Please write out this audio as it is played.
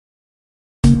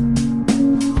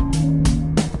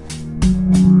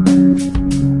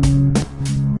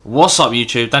What's up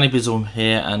YouTube, Danny Bizzle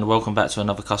here and welcome back to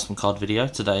another custom card video.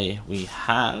 Today we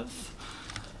have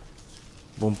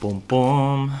the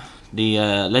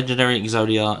legendary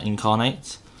Exodia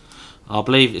Incarnate. I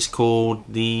believe it's called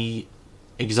the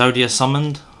Exodia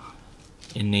Summoned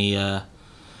in the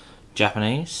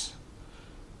Japanese.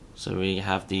 So we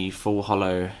have the full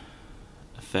holo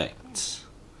effect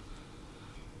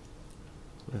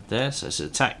with there. So it's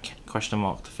attack, question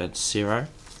mark, defense 0.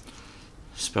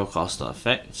 Spellcaster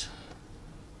effect.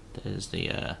 There's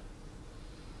the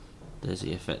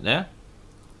effect there.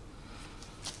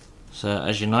 So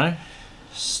as you know,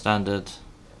 standard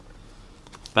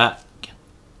back,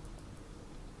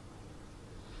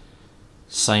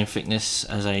 same thickness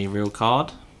as a real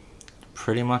card.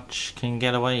 Pretty much can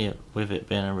get away with it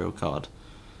being a real card.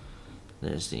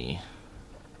 There's the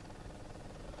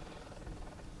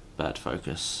bad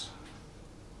focus.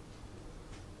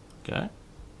 Okay.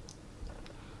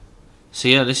 So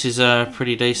yeah, this is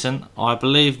pretty decent. I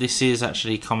believe this is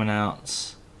actually coming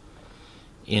out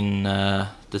in the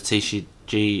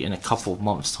TCG in a couple of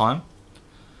months' time.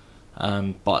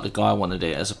 But the guy wanted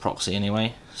it as a proxy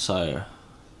anyway. So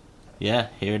yeah,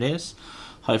 here it is.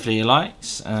 Hopefully you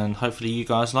likes, and hopefully you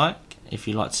guys like. If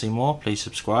you'd like to see more, please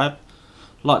subscribe,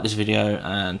 like this video,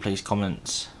 and please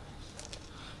comment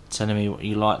telling me what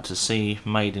you'd like to see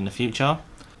made in the future.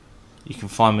 You can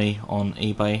find me on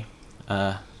eBay.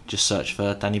 Just search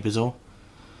for Danny Bizzle,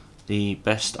 the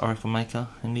best oracle maker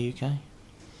in the UK.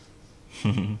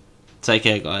 Take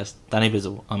care guys, Danny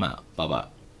Bizzle, I'm out, bye bye.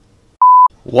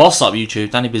 What's up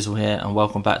YouTube, Danny Bizzle here and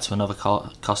welcome back to another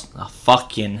custom.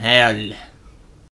 Fucking hell.